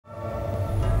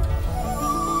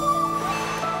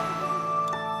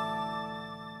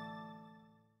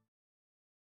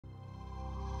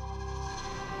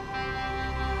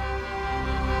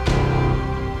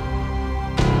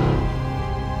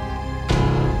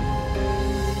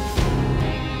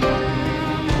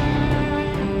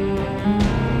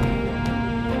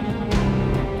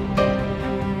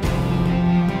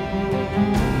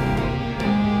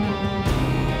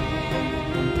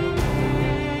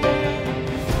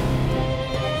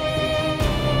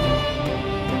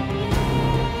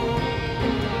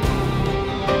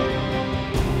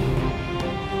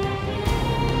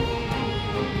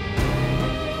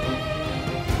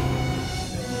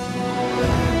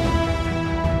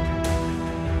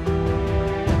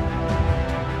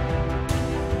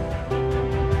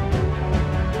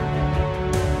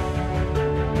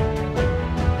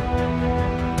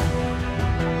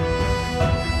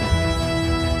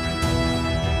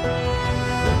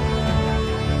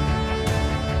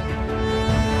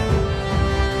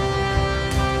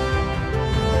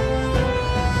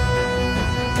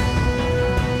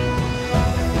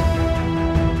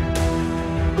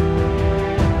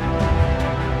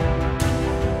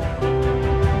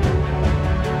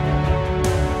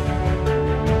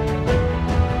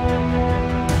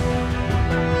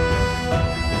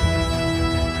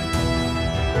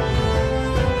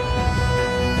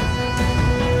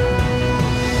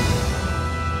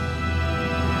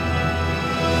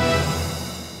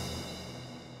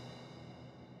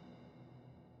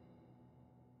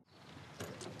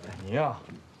你呀，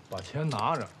把钱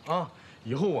拿着啊，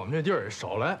以后我们这地儿也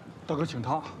少来。大哥，请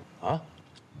他啊。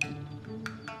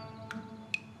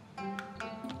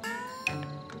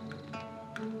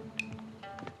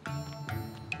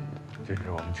这是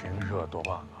我们群英社舵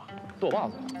把子。舵把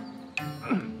子。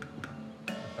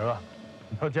大哥，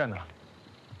你要见他。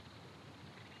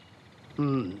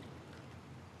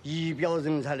仪表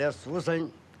人才的书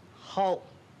生，好。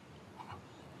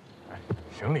哎，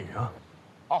行礼啊。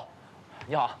哦，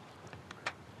你好。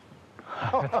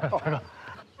大哥，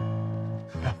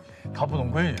他不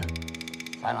懂规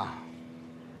矩。算了，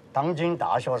当今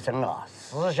大学生啊，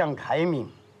思想开明，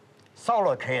少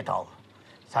了客套。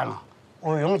算了，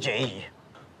不用介意。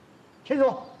请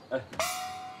坐。哎。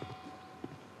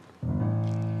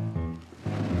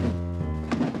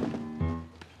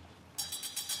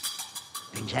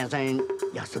林先生，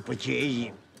要是不介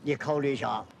意，你考虑一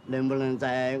下，能不能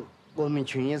在我们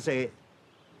群英社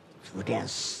做点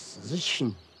事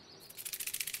情？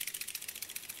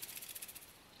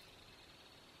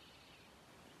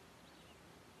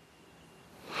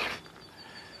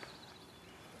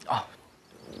啊，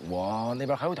我那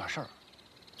边还有点事儿，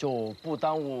就不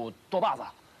耽误舵把子，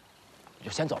我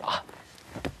就先走了啊。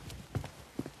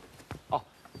哦，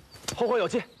后会有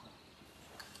期。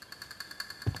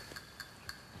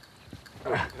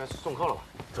该送客了吧？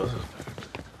走，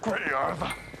乖儿子，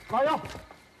加油！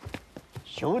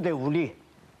休得无礼。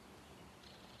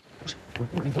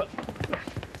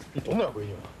你懂点规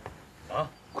矩吗？啊，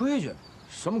规矩？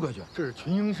什么规矩？这是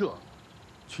群英社，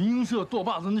群英社舵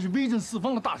把子那是威震四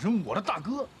方的大神，我的大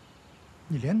哥，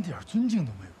你连点尊敬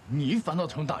都没有，你反倒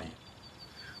成大爷。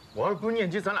我要是不是念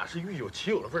及咱俩是狱友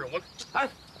棋友的份上，我哎，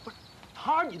不是，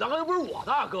他是你大哥，又不是我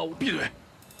大哥。我闭嘴！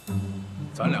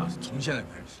咱俩从现在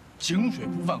开始。井水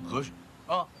不犯河水，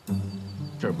啊！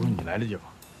这儿不是你来的地方。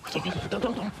快走，快走！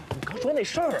等，你刚说那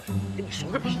事儿，跟你说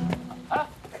个屁！哎，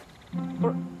不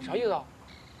是啥意思啊？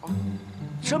啊，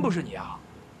真不是你啊？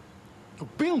有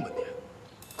病吧你！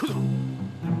快走！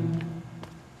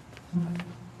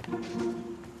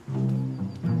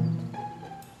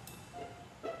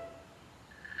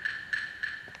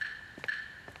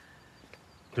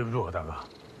对不住啊，大哥，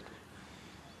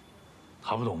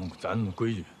他不懂咱的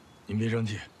规矩，您别生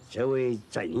气。这位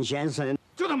郑先生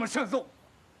就他妈欠揍！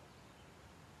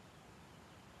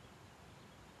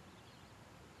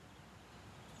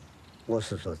我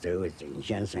是说，这位郑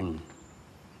先生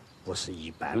不是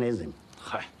一般的人。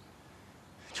嗨，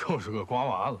就是个瓜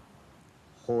娃子。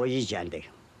何以见得？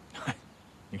嗨，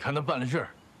你看他办的事儿，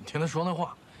你听他说那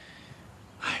话，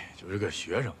哎，就是个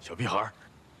学生，小屁孩儿。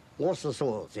我是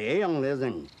说，这样的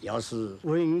人要是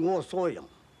为我所用，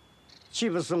岂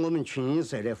不是我们群英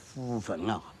社的福分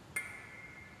啊？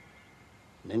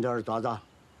恁点儿抓子，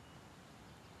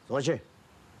坐起。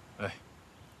哎。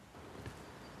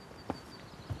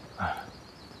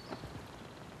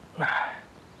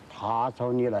他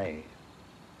找你来，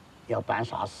要办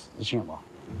啥事情嘛？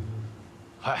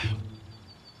嗨，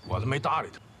我都没搭理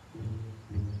他。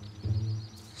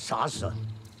啥事？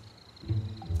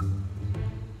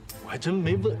我还真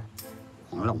没问。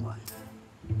忘了问。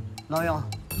老杨，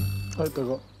哎，大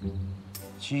哥，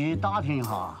去打听一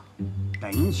下，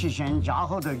邓岐县家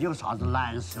后头有啥子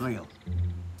难事没有？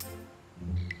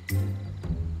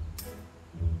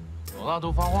老大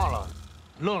都发话了，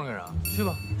愣着干啥？去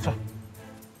吧，上。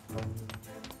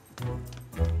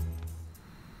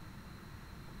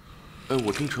哎，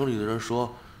我听城里的人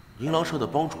说，银狼社的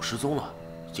帮主失踪了，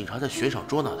警察在悬赏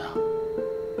捉拿他。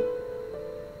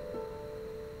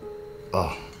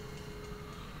啊。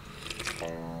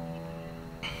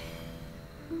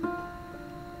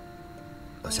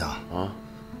老夏啊，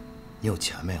你有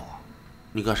钱没有啊？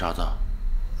你干啥子？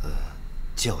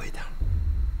借我一点。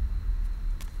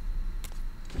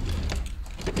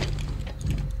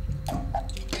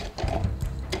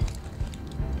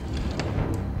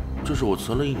这是我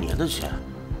存了1年的钱，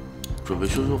准备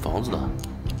修房子的。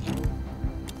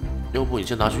要不你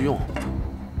先拿去用。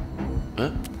哎，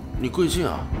你贵姓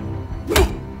啊？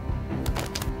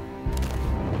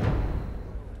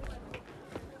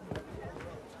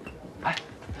哎，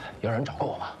有人找过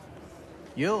我吗？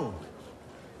有。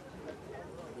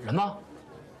人呢？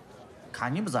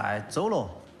看你不在，走了。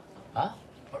啊？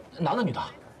男的女的？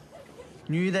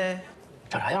女的。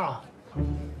长啥样啊？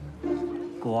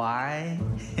乖。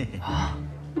啊？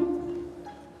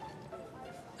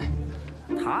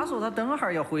他说他等会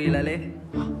儿要回来的。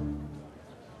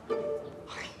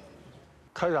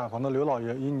开染坊的刘老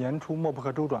爷因年初墨不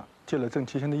可周转，借了郑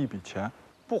其先的一笔钱，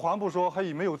不还不说，还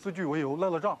以没有字据为由赖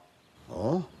了账。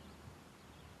哦，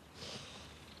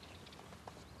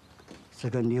这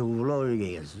个刘老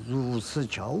爷如此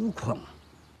骄狂，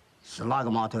是哪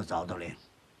个码头造的呢？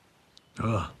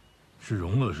是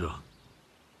荣乐社。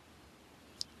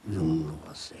荣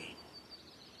乐社。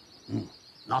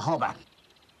那好办。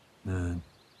那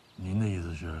您的意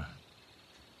思是？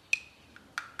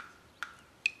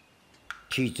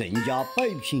替郑家摆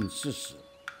平此事，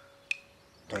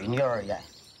对你而言，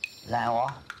难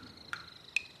哇？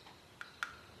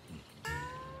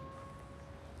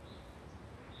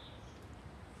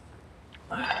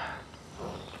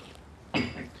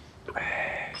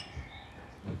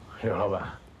刘老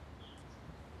板，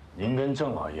您跟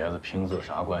郑老爷子平时有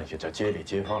啥关系？这街里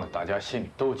街坊的，大家心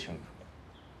里都清楚。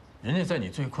人家在你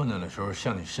最困难的时候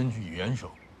向你伸去援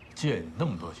手，借你那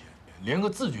么多钱，连个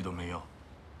字据都没有。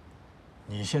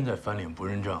你现在翻脸不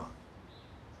认账，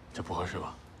这不合适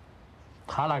吧？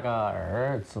他那个二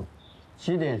儿子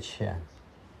几年前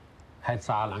还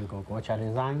砸烂过国家的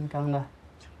染缸呢。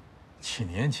7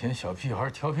年前小屁孩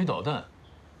调皮捣蛋，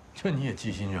这你也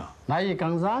记心上？那一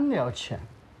缸染料钱，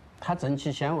他挣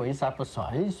起钱为啥不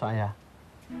算一算呀？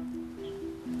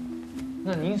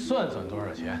那您算算多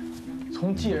少钱，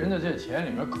从借人的这钱里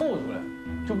面扣出来，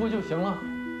这不就行了？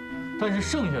但是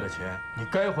剩下的钱你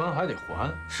该还还得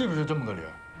还，是不是这么个理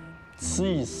儿？此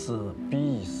一时彼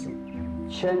一时，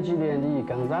前几年的一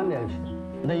缸染料钱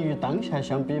能与当下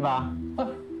相比吧？啊，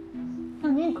那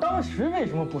您当时为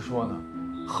什么不说呢？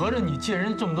合着你借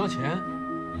人这么多钱，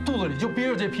肚子里就憋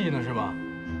着这屁呢，是吧？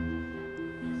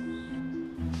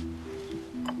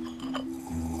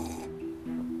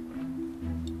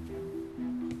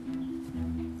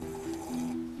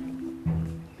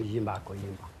一码归一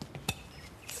码。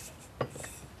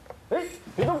哎，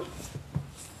别动！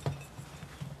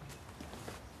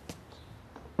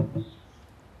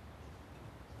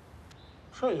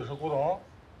这也是古董。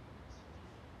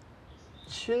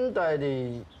清代的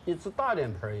一只大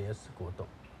脸盆也是古董，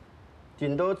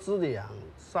顶多质量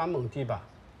3蒙底吧。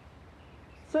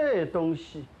这东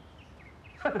西，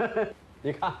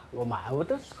你看我满屋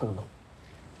都是古董。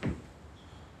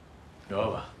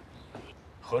聊吧，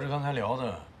合着刚才聊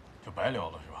的就白聊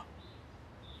了是吧？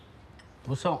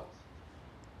不送。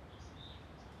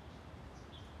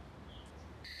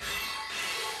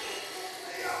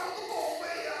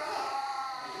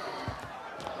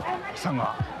三哥，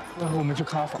我们去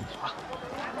看嫂子啊。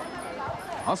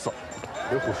啥嫂？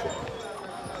别胡说！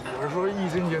我是说易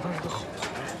珍姐她是个好人。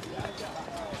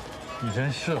你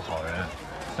真是好人，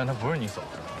但她不是你嫂子。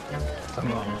三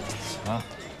哥，啊，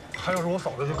她要是我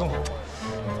嫂子就更好了。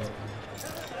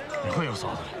你会有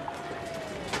嫂子的。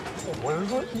我是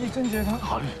说易珍姐她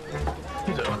好嘞，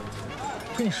闭嘴吧！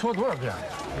跟你说多少遍了？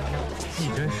易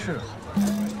真是好人，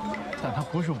但她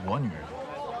不是我女人。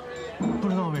不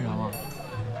知道为啥吗？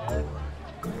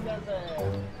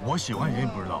我喜欢谁你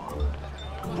不知道啊？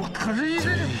我可是一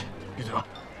直……闭嘴吧！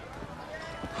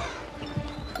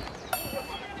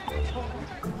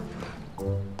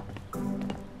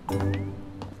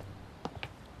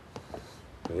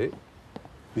哎，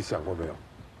你想过没有？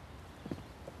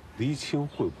黎青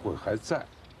会不会还在？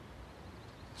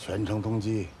全城通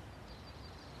缉，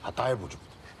他逮不住的。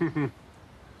哼哼，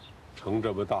城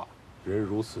这么大，人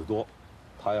如此多，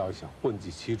他要想混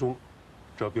迹其中，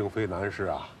这并非难事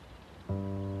啊。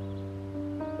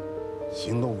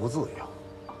行动不自由，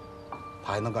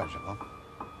他还能干什么？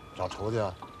找仇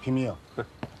家拼命？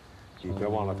你别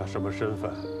忘了他什么身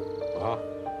份啊！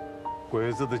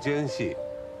鬼子的奸细，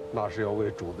那是要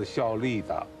为主子效力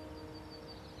的。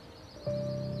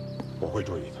我会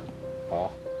注意的。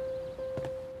好。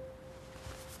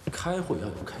开会要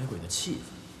有开会的气氛。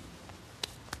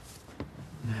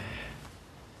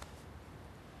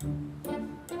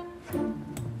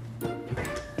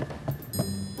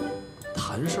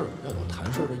谈事儿要有谈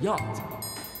事儿的样子。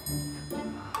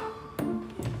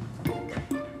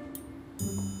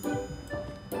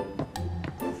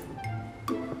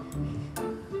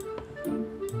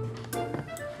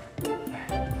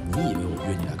你以为我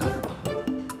约你来干什么？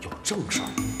有正事儿。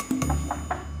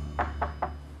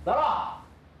来了。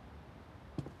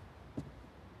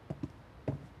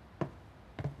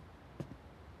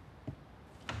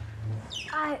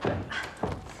哎，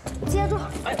接住！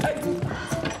哎，你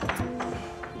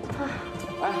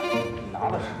拿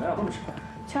的什么呀？这么沉？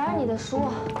全是你的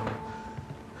书。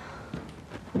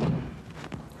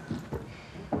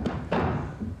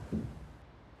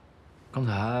刚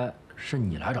才是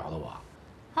你来找的我。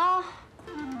啊，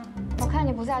我看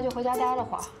你不在，就回家待了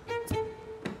会儿。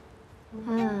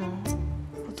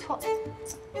不错，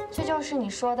这就是你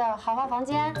说的豪华房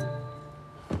间。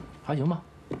还行吧。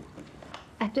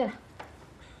哎，对了，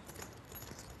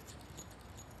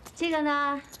这个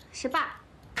呢是爸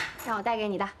让我带给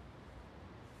你的。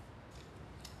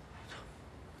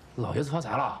老爷子发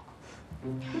财了。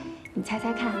你猜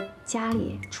猜看，家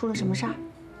里出了什么事儿？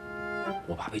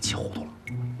我爸被气糊涂了。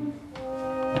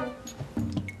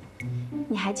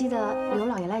你还记得刘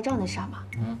老爷赖账的事儿吗？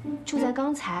就在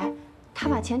刚才，他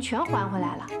把钱全还回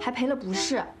来了，还赔了不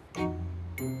是。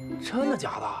真的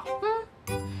假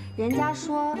的？人家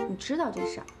说你知道这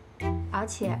事儿，而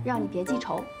且让你别记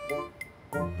仇。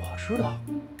我知道，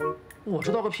我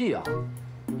知道个屁呀！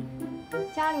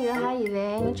家里人还以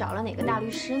为你找了哪个大律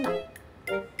师呢。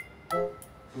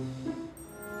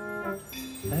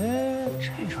哎，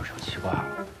这事儿就奇怪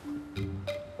了，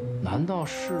难道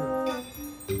是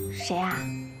谁啊？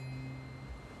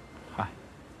嗨，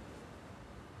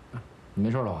你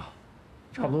没事了吧？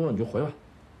差不多你就回吧，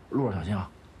路上小心啊。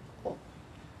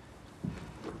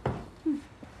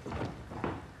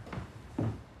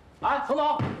哎，冯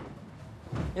总，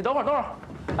你等会儿，等会儿。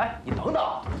哎，你等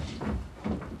等，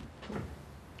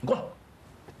你过来。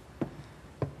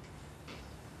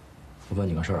我问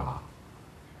你个事儿啊，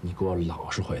你给我老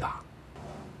实回答，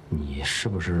你是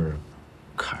不是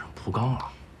看上蒲刚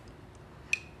了？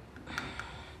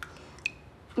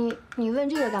你问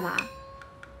这个干嘛？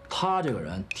他这个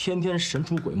人天天神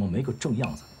出鬼没，没个正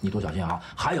样子，你多小心啊！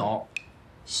还有，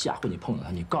下回你碰到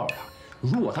他，你告诉他，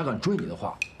如果他敢追你的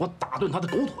话，我打断他的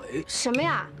狗腿。什么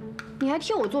呀？你还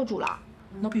替我做主了？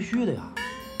那必须的呀，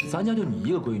咱家就你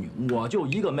一个闺女，我就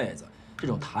一个妹子，这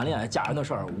种谈恋爱嫁人的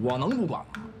事儿，我能不管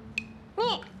吗？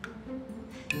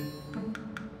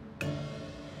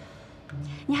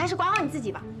你还是管好你自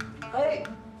己吧。哎，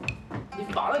你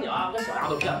反了你啊，跟小丫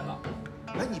头片子！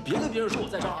哎，你别跟别人说我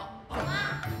在这儿啊！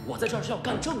我在这儿是要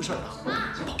干正事儿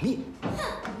的，保密。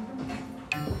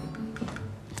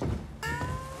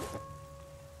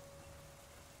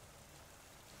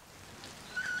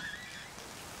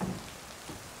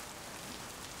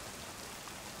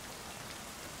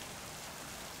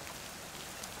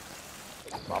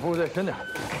马步再深点。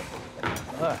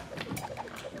哎，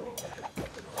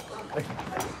哎，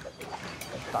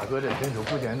大哥这身手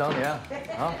不减当年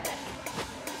啊！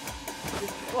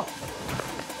哇！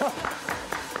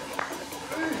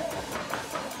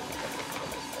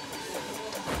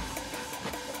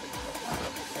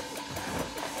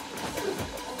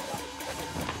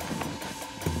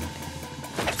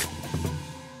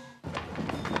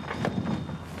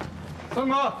三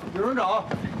哥，有人找。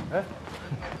哎，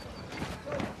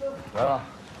来了。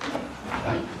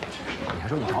哎，你还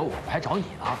说你找我，我还找你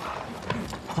呢。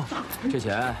这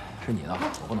钱是你的，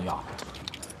我不能要。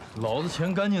老子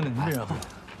钱干净的，你这样。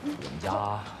我们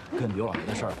家跟刘老爷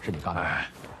的事儿是你干的。哎，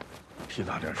屁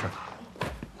大点事儿。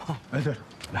哎，对了，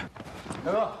来，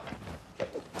大哥，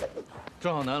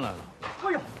郑浩南来了。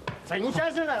哎呦，郑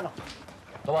先生来了。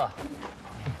走吧。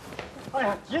哎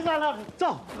呀，既然来了，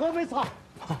走，喝杯茶。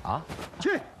啊？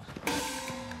去。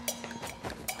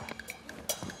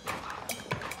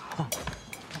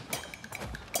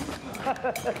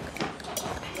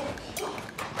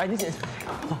哎，你姐。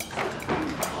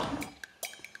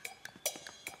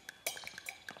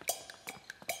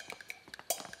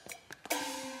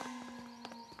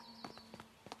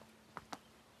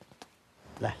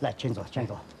来，请坐，请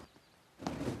坐。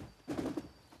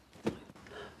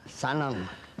三郎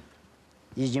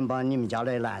已经把你们家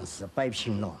的难事摆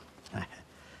平了，哎，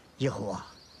以后啊，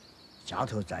家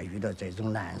头再遇到这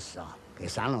种难事啊，给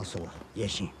三郎说也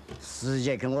行，直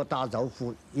接跟我打招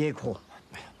呼也可。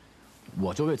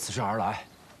我就为此事而来，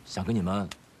想跟你们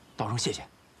道声谢谢。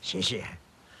谢谢。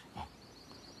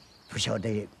不晓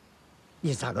得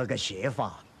你咋个谢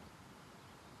法？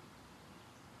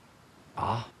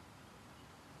啊？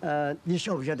你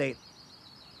晓不晓得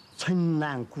城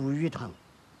南古雨堂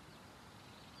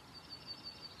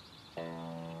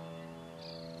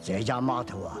这家码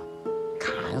头啊，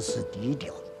看似低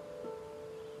调，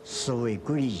实为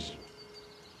诡异，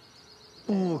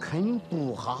不坑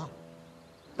不哈，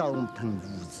倒腾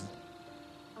物资，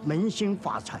扪心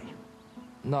发财。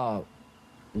那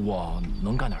我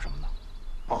能干点什么呢？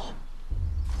哦，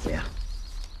这样。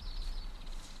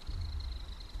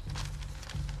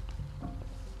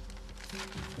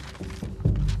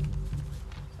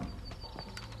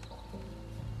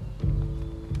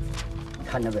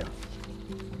看到没有？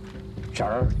这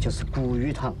儿就是古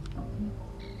雨堂，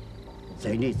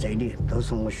这里都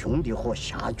是我兄弟伙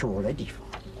下脚的地方。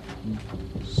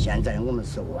现在我们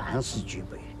是万事俱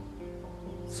备，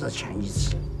只欠一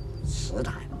次试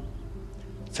探。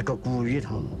这个古雨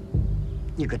堂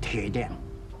一个特点，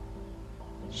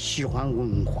喜欢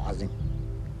文化人，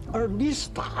而你是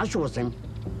大学生，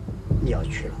你要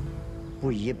去了，不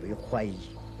易被怀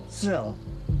疑。只要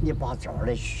你把这儿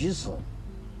的虚实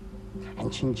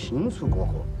看清楚过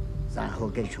后，然后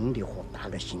给兄弟伙打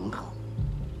个信号，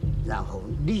然后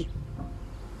你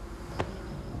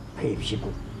拍屁股，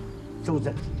走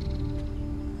人，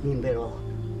明白了？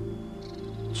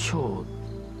就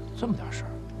这么点事儿？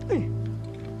哎，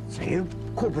这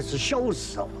可不是小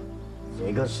事哦，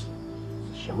这个事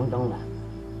是相当难。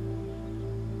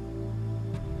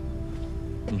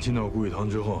你进到古雨堂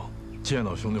之后，见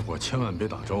到兄弟伙千万别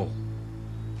打招呼，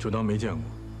就当没见过，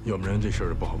要不然这事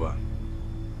儿不好办。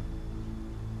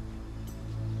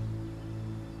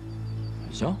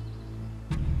行，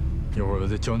一会儿我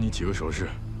再教你几个手势，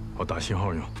好打信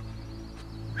号用。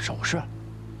手势？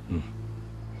嗯。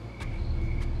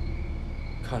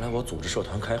看来我组织社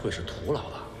团开会是徒劳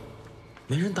了，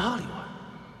没人搭理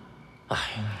我。哎。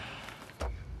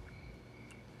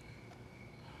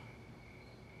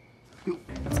哟。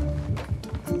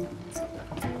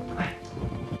哎，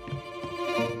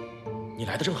你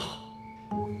来的正好。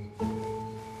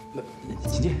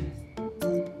请进。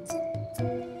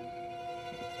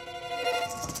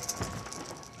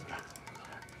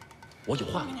我有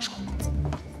话跟你说。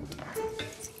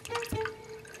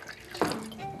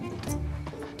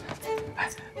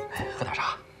喝点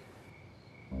茶。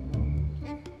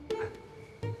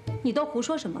你都胡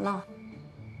说什么了？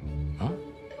啊？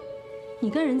你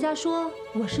跟人家说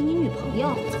我是你女朋友。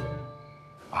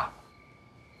啊？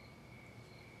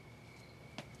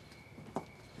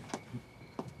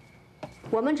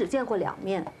我们只见过2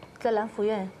面，在兰福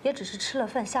院也只是吃了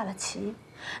饭下了棋，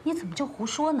你怎么就胡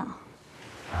说呢？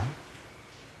啊？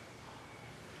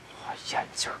我眼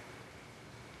镜儿。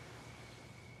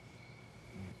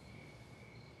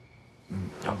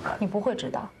要不然你不会知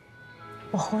道，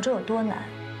我活着有多难，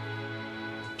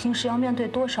平时要面对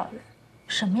多少人，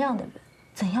什么样的人，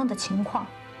怎样的情况。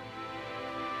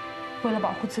为了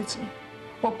保护自己，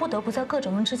我不得不在各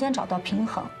种人之间找到平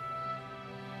衡。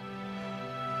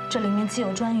这里面既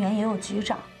有专员，也有局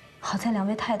长，好在2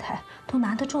位太太都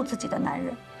拿得住自己的男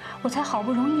人，我才好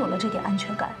不容易有了这点安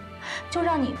全感。就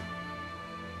让你。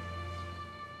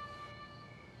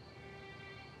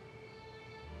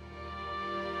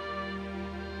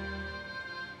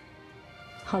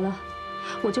好了，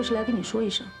我就是来跟你说一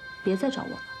声，别再找我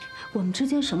了，我们之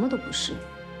间什么都不是。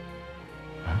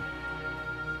啊？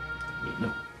你那……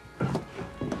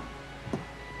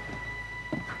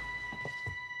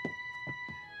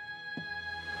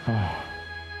哎。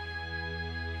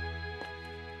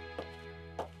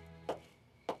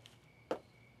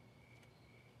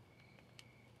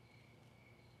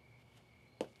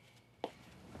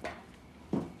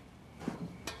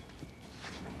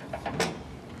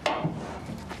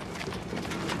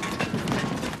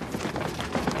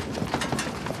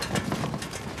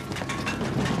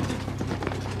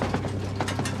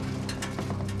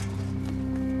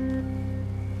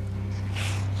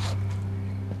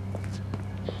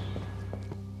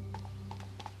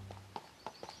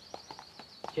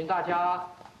请大家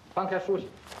翻开书籍，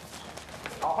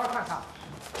好好看看，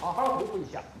好好回顾一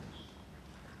下。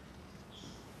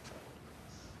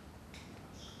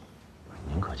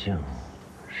宁可静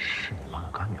是你妈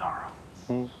的干女儿啊？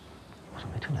嗯，我怎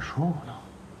么没听你说过呢？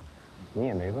你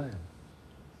也没问。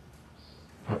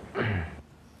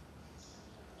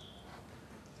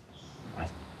哎，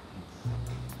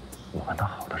我跟她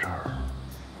好的事儿，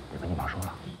你跟你妈说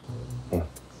了？嗯，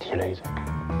提了一嘴。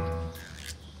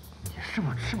是不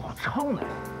是吃饱撑的？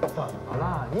怎么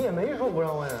了？你也没说不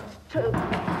让问啊。这，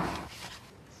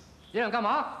你想干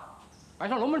嘛？摆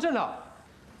上龙门阵了，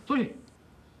坐去。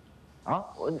啊，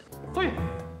我坐去。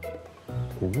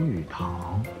古雨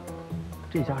堂，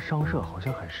这家商社好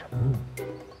像很神秘。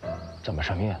怎么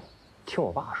神秘？听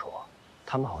我爸说，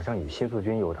他们好像与新四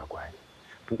军有点关系，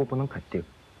不过不能肯定。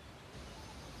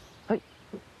哎，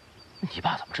你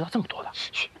爸怎么知道这么多的？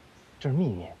嘘，这是秘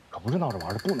密，可不是闹着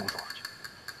玩的，不能说出去。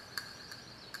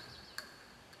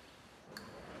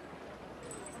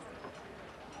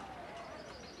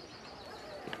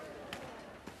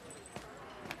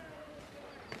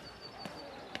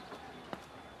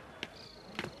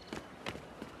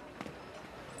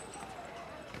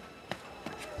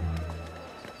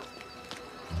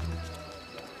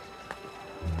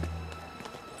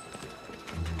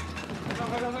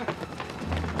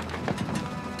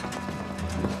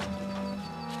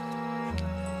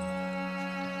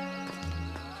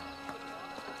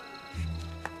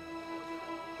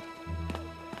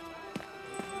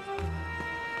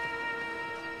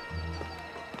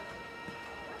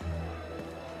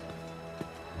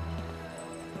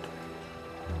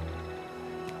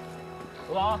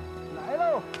组长来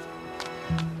喽！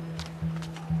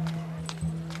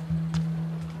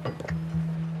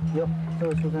哟，这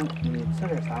个秋生，你吃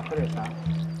点啥？喝点啥？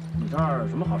你这儿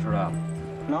什么好吃的？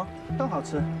喏，都好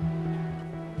吃。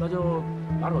那就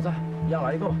拿着我菜，一样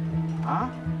来一个吧。啊？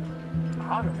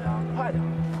啥什么呀？快点！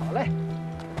好嘞。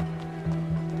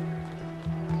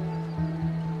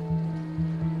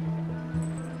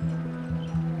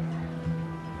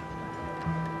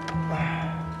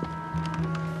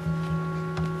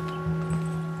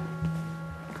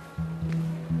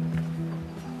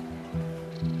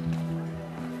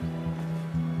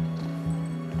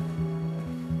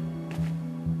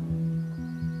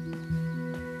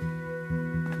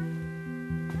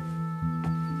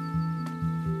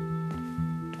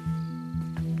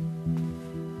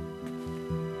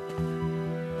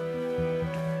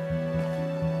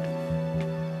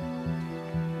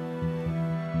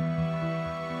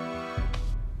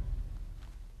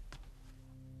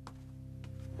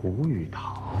吴玉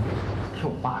堂，听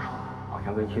我爸说，好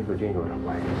像跟新四军有点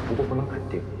关系，不过不能肯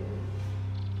定。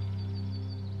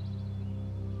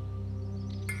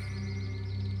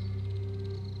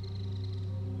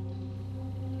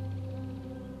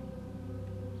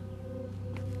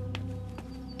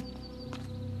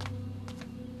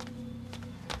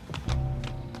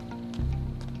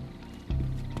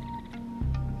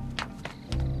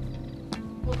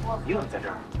一个人在这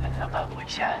儿，很危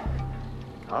险。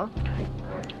啊？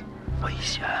危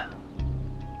险！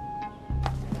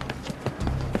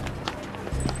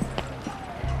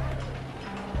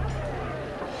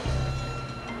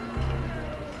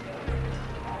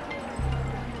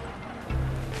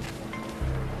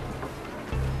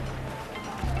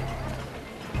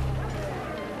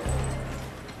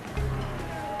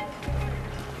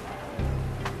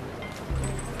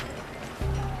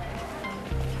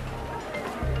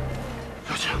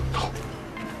小强，走！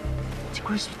这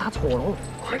块是不是打错了？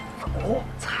快走！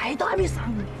菜都还没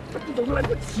上，这都来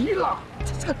不及了。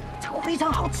这个非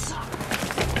常好吃。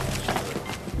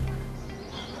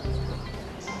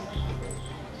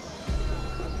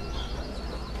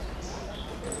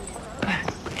哎，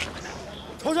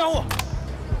投降我！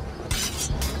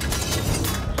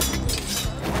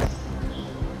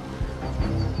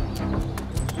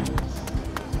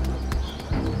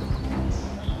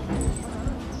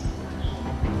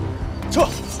撤！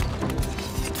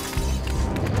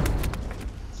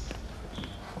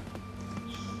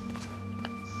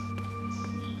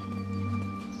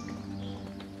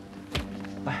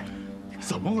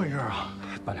怎么回事啊？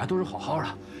本来都是好好的，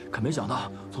可没想到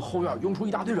从后院涌出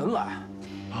一大堆人来。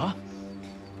啊？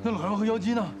那老杨和妖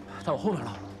姬呢？在我后边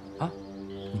了。啊？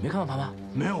你没看到他们？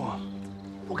没有啊。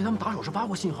我给他们打手势发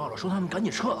过信号了，说他们赶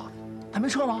紧撤了。还没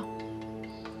撤吗？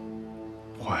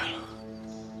坏了，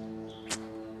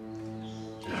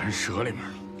人蛇里面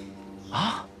了。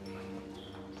啊？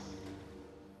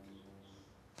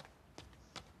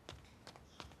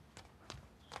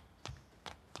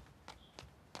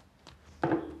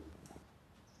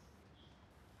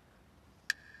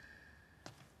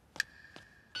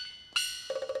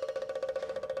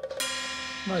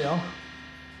那阳，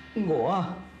我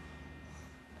啊，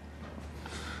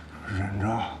忍着，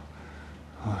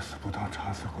饿死不当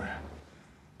馋死鬼。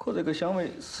可这个香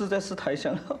味实在是太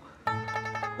香了，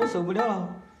我受不了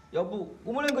了。要不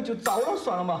我们两个就糟了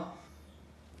算了嘛？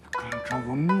敢找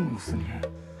我弄死你！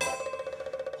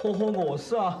活活饿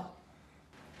死啊！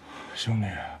兄弟，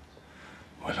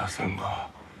为了三哥，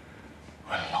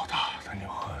为了老大，咱就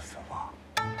饿死吧。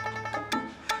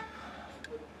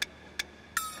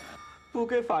不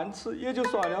给饭吃也就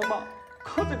算了嘛，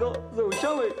可这个肉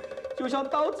香味就像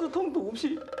刀子捅肚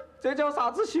皮，这叫啥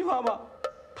子习惯嘛？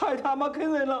太他妈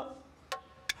坑人了！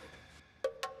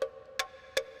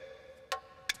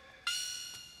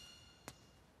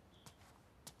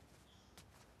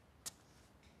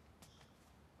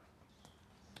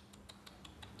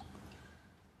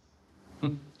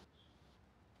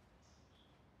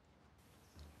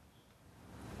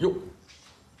哟，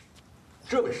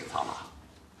这位是他吗？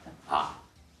啊，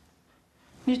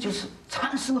你就是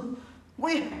馋死了！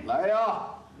喂，来呀，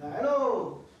来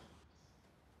喽！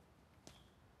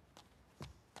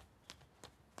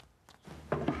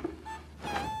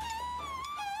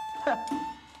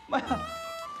妈呀，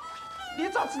你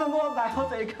咋知道我爱好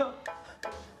这个？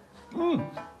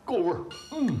够味儿。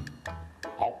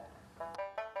好。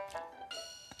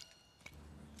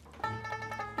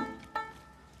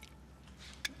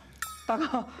大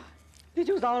哥，你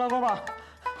就饶了我吧。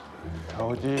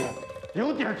小鸡，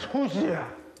有点出息。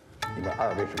你们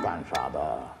二位是干啥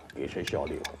的？给谁效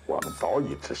力？我们早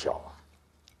已知晓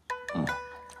了。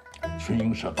群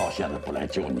英社到现在不来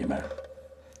救你们，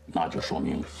那就说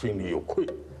明心里有愧。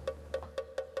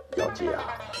小鸡啊，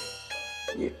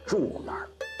你住哪儿，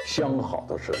相好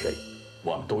的是谁，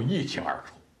我们都一清二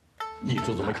楚。你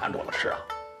就这么看多了是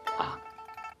啊？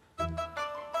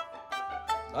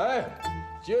来，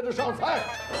接着上菜。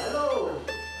来喽！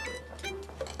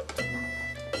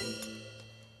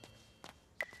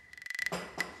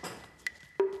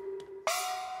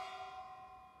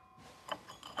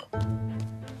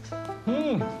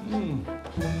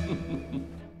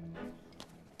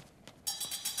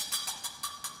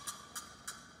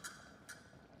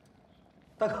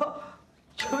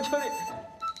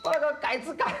把那个盖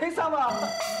子盖上嘛。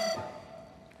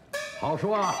好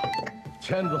说啊，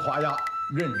签字画押，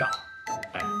认账。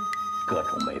哎，各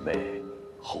种美味，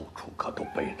后厨可都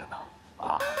备着呢。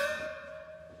啊！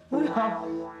哎呀，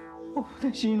我不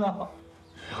得行了。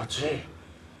小鸡，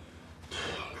挺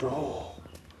住。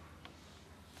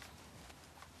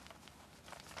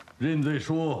认罪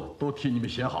书都替你们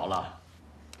写好了，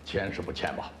签是不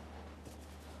签吧？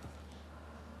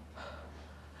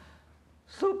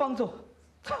手帮着，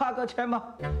查个签嘛。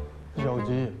小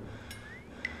鸡，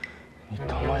你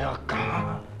他妈要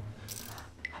干！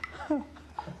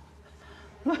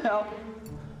老姚，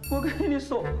我跟你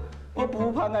说，我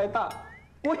不怕挨打，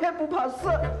我也不怕死，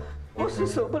我是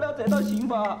受不了这道刑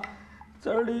罚。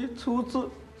这儿的厨子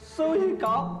手艺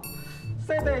高，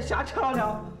舍得下桥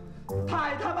梁，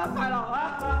太他妈快了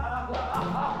啊！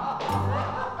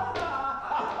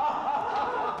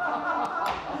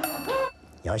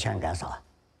要想干啥？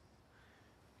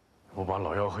我把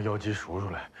老姚和姚姬赎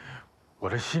出来，我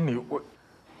这心里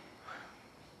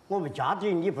我们家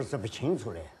底你不是不清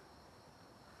楚的。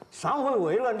上回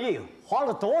为了你花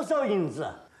了多少银子，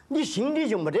你心里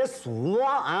就没得数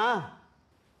啊？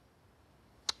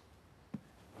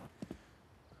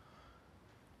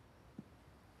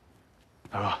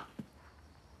大哥，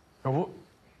要不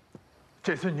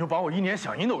这次你就把我1年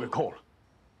饷银都给扣了。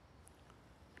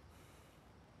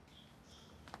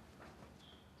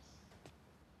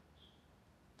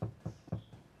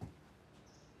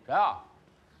谁啊？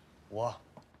我。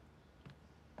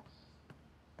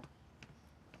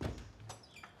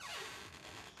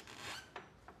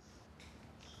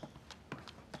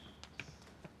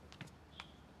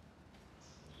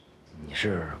你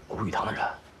是古雨堂的人？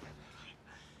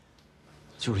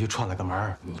就是去串了个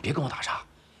门。你别跟我打岔，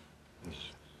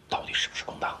你到底是不是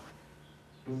共党？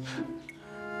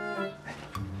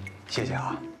谢谢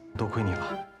啊，多亏你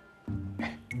了。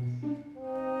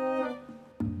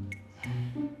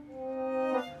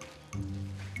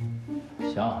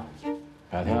行，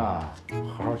改天啊，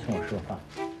好好请我吃个饭。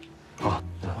好，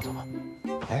走吧走吧。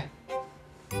哎，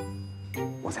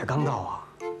我才刚到啊，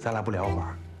咱俩不聊会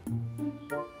儿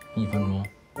？1分钟，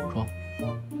说。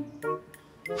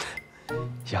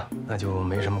行，那就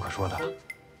没什么可说的了。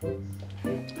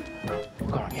我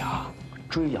告诉你啊，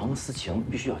追杨私情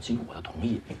必须要经过我的同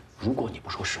意。如果你不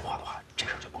说实话的话，这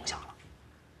事儿就甭想了。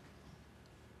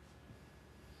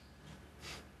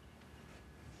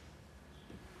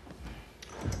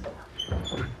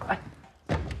哎，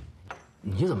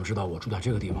你怎么知道我住在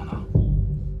这个地方呢？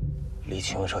离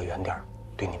青云社远点儿，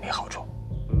对你没好处。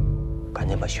赶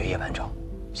紧把学业完成，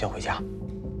先回家。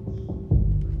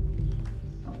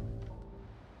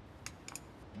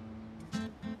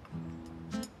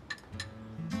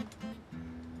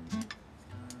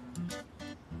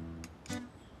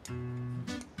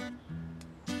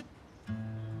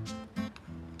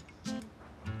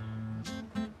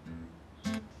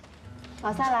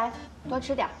老三来，多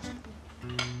吃点。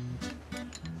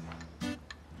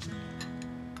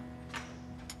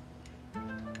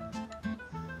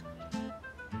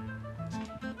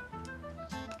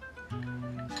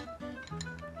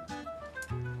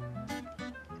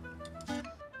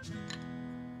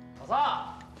老三，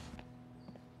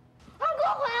二哥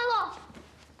回来了。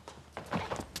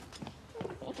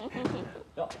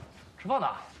哟，吃饭呢？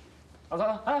老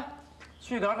三，哎，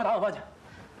去给二哥打碗饭去。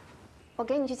我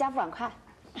给你去夹副碗筷。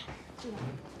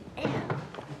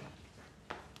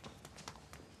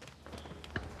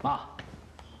妈，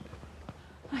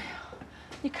哎呀，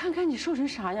你看看你瘦成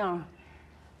啥样，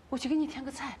我去给你添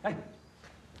个菜。哎，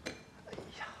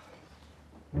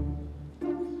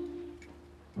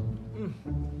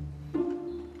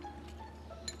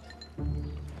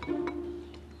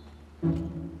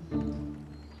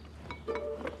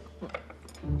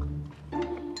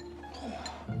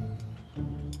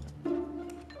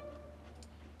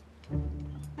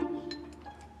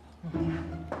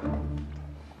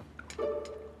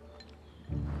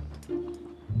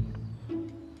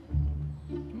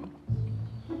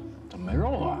怎么没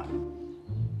肉啊？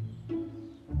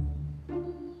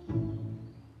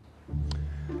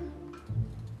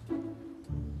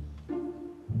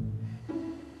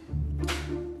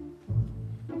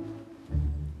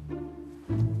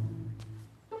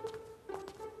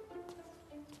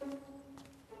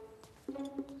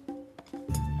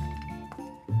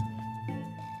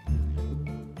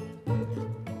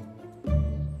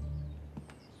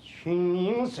群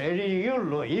英社里有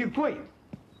内鬼。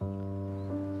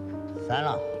三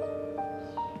郎，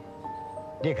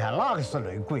你看哪个是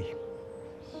内鬼？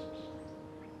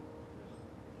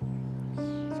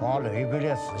抓内鬼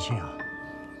的事情啊，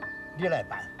你来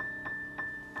办。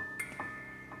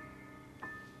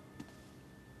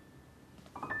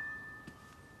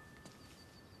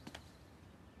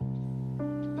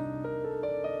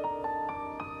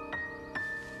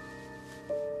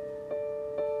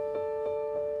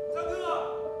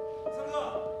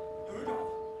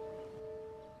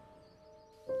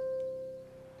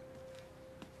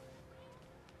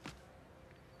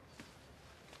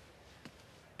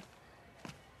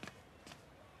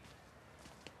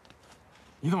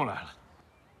你怎么来了？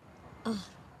啊，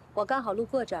我刚好路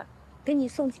过这儿，给你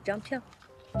送几张票。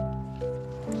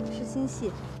是新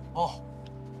戏。哦，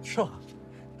是吗？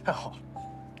太好了。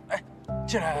哎，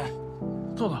进来，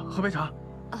坐坐，喝杯茶。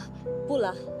啊，不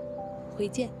了，回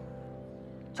见。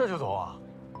这就走啊？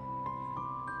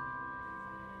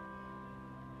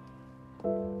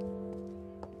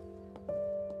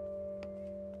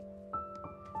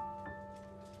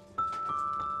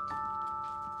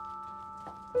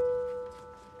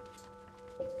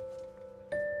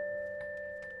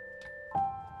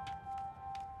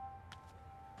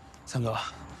三哥，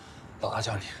老大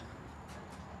叫你。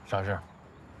啥事？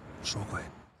说回。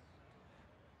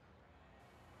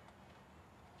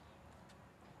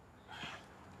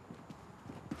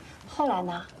后来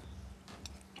呢？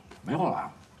没后来。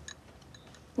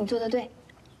你做的对。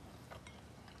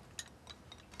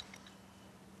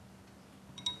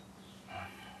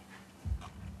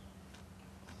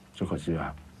只可惜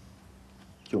啊，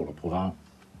救了蒲刚，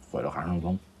毁了韩胜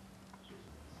宗。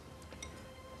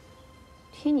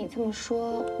听你这么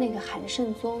说，那个韩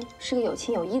胜宗是个有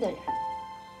情有义的人。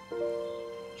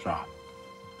是啊。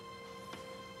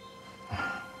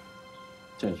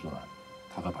这次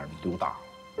他可把人丢大了，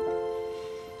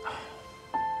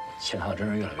欠他的真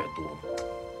是越来越多。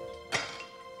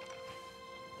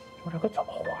说这可怎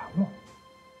么还呢？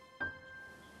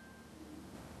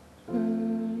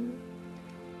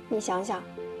你想想，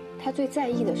他最在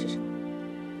意的是什么？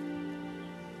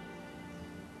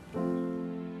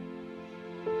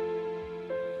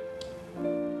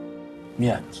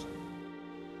面子。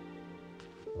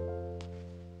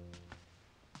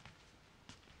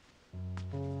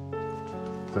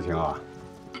子晴啊，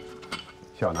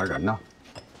小南人呢？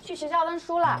去学校温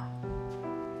书了。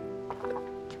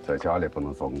在家里不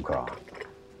能做功课啊？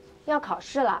要考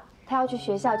试了，他要去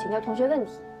学校请教同学问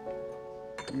题。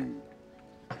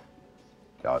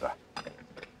了解，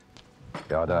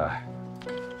了解。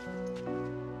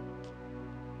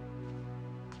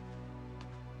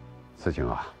子晴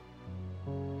啊，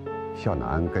小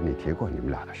南跟你提过你们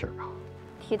俩的事儿啊？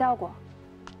提到过。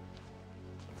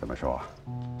怎么说？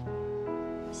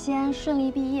先顺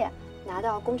利毕业，拿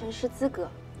到工程师资格，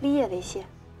立业为先。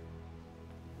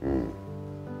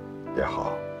也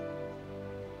好。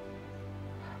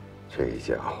这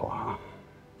家伙啊，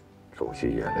主席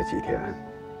演了几天，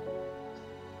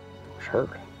有事儿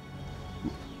了。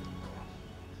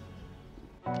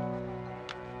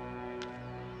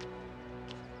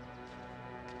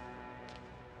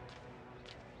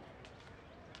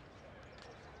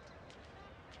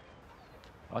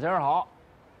老先生好，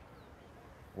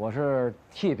我是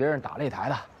替别人打擂台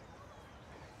的。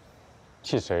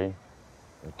替谁？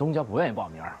东家不愿意报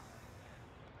名。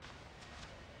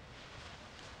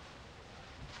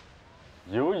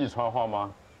有遗传话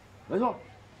吗？没错。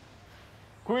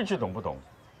规矩懂不懂？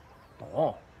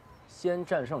懂。先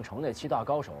战胜城内7大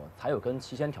高手，才有跟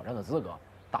齐贤挑战的资格。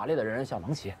打猎的人像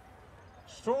能骑。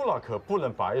输了可不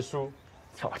能白输。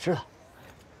这我知道。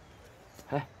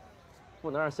哎，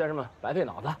不能让先生们白费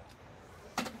脑子。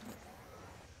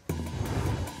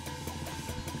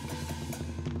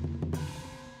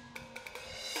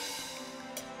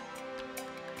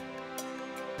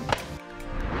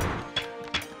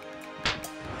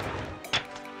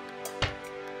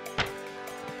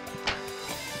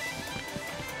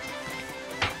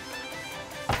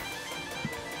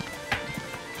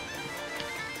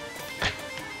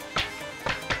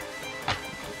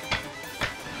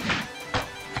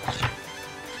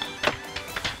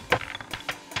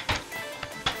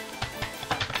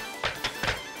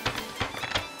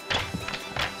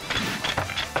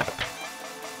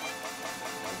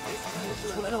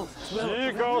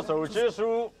棋高手结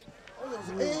束。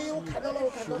哎，我看到了，我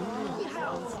看到了。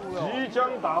即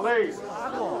将打擂，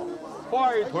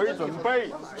快腿准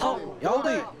备。好，要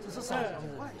得。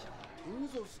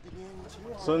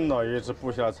沈老爷子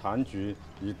布下残局，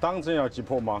你当真要击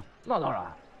破吗？那当然。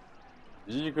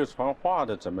一个传话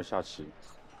的怎么下棋？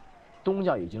东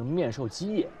家已经面授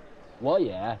基业，我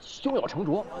也胸有成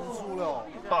竹。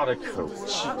大的口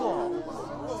气。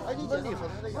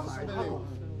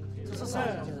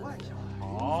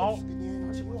好，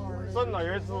沈老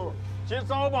爷子接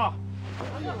招吧。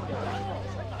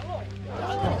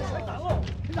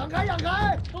让开，让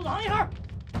开，都让一下。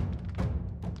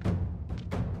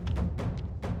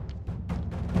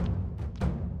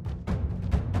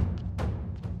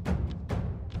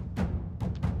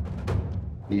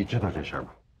你知道这事儿吗？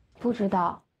不知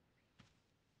道。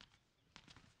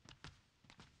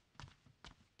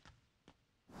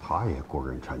他也过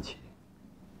人传奇。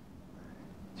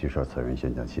据说此人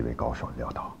先将7位高手撂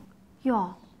倒。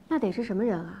哟，那得是什么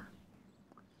人啊？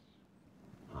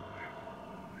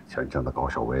全城的高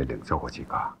手我也领教过几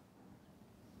个，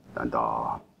难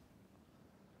道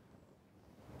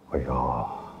会有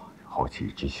后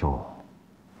起之秀，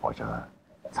或者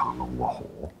藏龙卧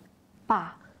虎？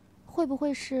爸，会不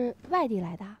会是外地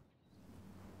来的？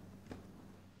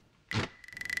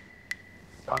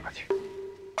看看去。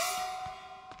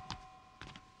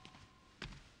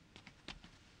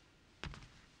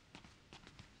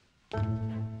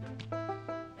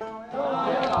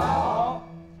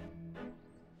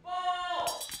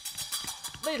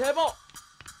擂台报，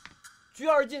局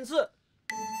2进次。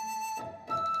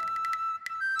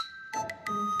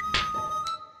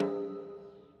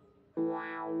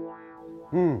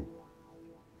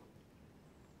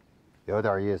有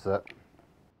点意思。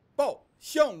报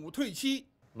项武退七，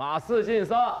马4进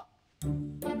3。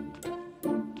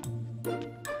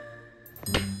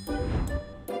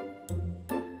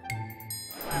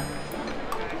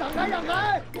让开让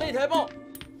开！擂台报，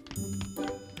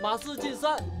马4进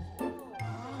3。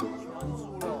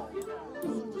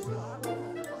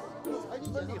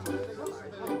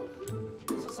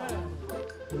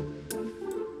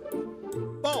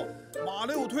报马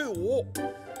6退5，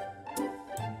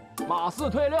马4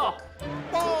退6。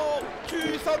报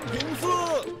居3平4，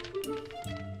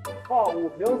报5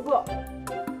平4。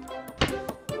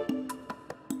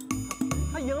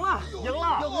他赢了，赢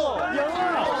了，赢了！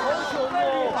好球，太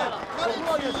厉害了！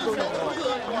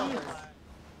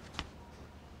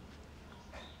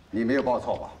你没有报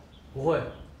错吧？不会。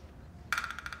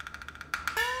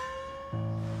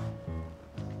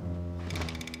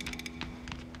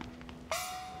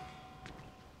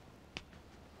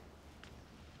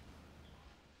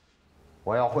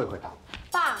我要会会他。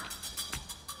爸，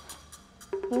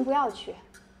您不要去。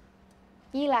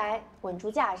一来稳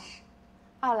住架势，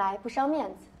二来不伤面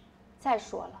子，再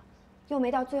说了，又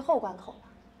没到最后关口呢。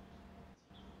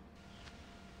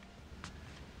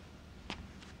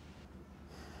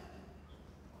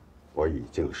我已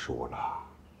经输了，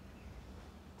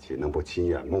岂能不亲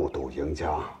眼目睹赢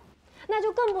家？那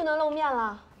就更不能露面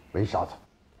了。为啥子？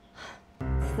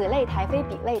此擂台非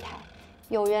彼擂台，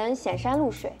有人显山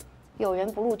露水，有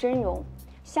人不露真容，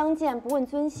相见不问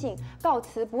尊姓，告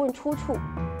辞不问出处，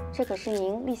这可是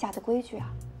您立下的规矩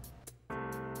啊。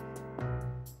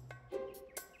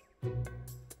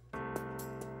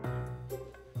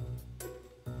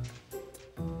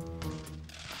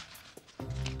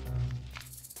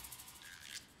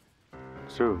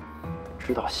这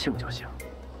知道姓就行，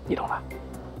你懂吧？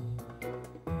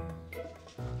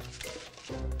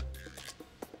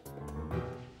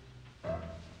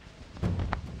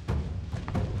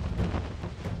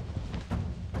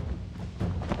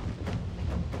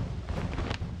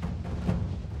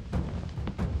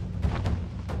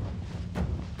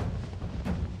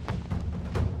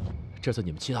这次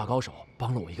你们7大高手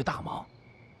帮了我一个大忙，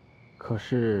可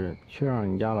是却让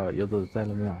人家老爷子栽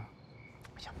了面。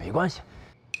哎呀，没关系，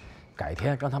改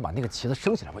天让他把那个旗子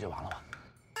升起来不就完了吗？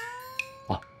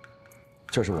哦，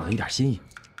这是我的一点心意。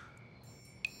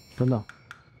等等，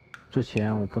这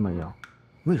钱我不能要。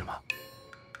为什么？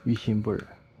于心不忍。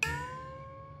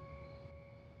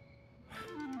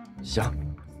行，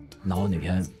那我哪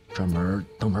天专门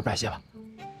登门拜谢吧。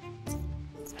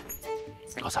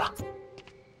告辞了。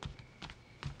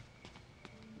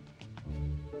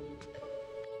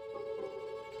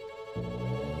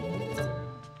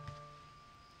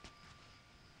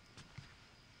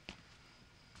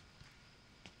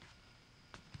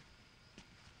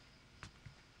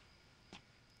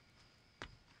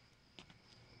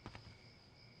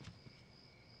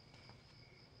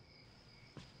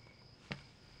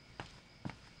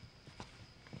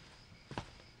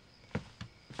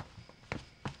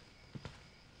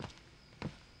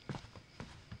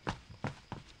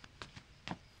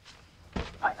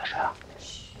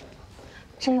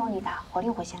真有你的，活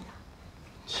灵活现的。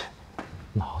切，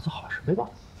脑子好是没吧？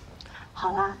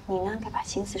好了，你呢该把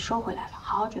心思收回来了，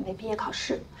好好准备毕业考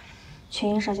试。群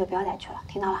英社就不要再去了，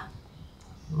听到了？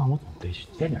那我总得去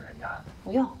见见人家。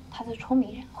不用，他是聪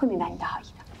明人，会明白你的好意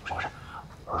的。不是，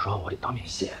我是说我得当面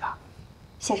谢他。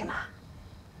谢什么？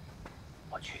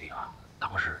我确定啊，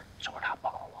当时就是他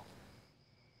帮了我。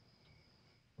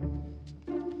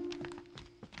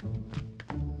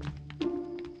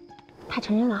他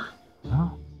承认了。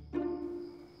啊！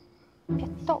别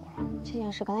逗了，这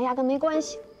件事跟他压根没关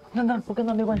系。那不跟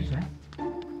他没关系谁？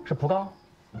是蒲刚。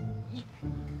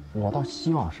我倒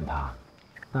希望是他，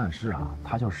但是啊，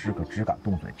他就是个只敢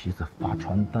动嘴皮子发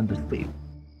传单的废物。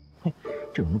嘿，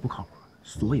这种人不靠谱，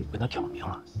所以我跟他挑明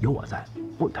了，有我在，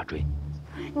不许他追你。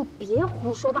你别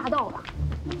胡说八道了，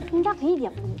人家可一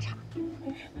点不那么差，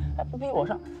还不比我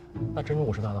上。那真如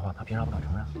果是他的话，他凭啥不敢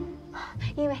承认？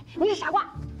因为你是傻瓜。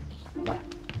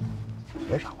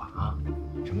别傻瓜啊！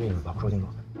什么意思？把话说清楚。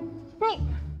你。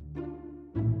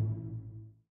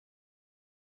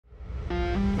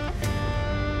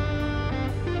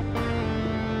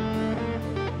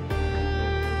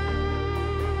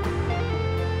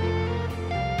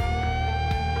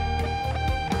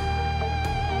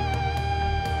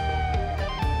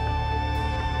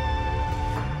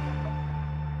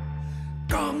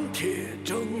 钢铁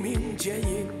证明坚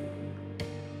硬，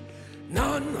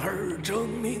男儿证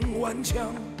明顽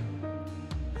强，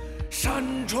山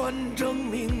川证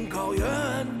明高原，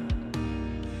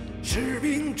士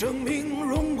兵证明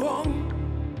荣光，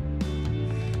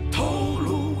头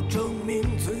颅证明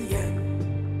尊严，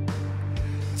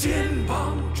肩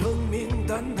膀证明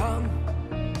担当，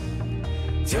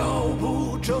脚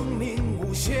步证明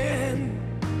无限，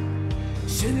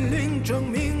心灵证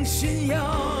明信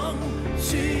仰。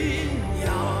 信仰，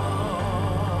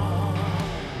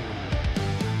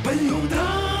奔涌的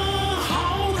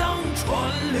浩荡川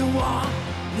流啊！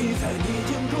你在逆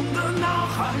境中的呐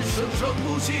喊生生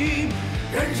不息，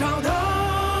燃烧的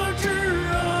炙热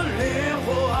烈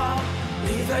火啊！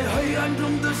你在黑暗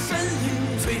中的身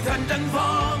影璀璨绽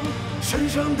放，神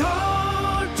圣的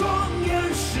庄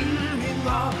严使命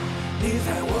啊！你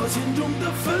在我心中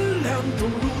的分量重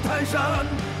如泰山，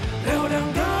嘹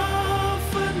亮的。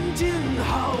 尽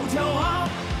号角啊！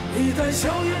你在硝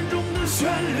烟中的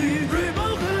旋律，锐不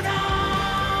可当。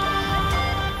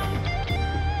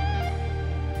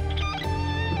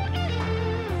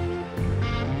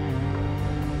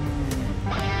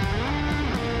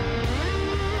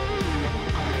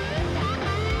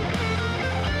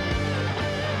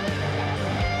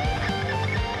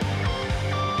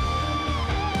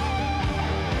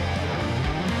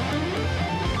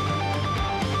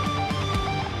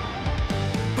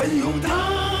奔涌的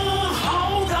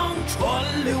浩荡川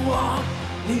流啊！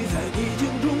你在逆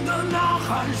境中的呐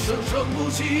喊生生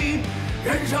不息，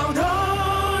燃烧的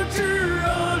炙热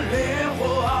烈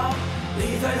火啊！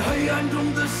你在黑暗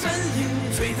中的身影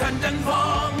璀璨绽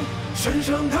放，神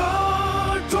圣的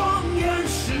庄严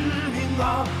使命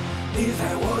啊！你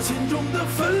在我心中的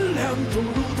分量重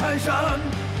如泰山，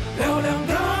嘹亮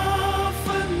的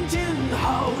奋进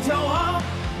号角啊！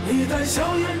 你在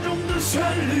硝烟中的旋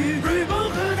律，锐不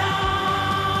可当。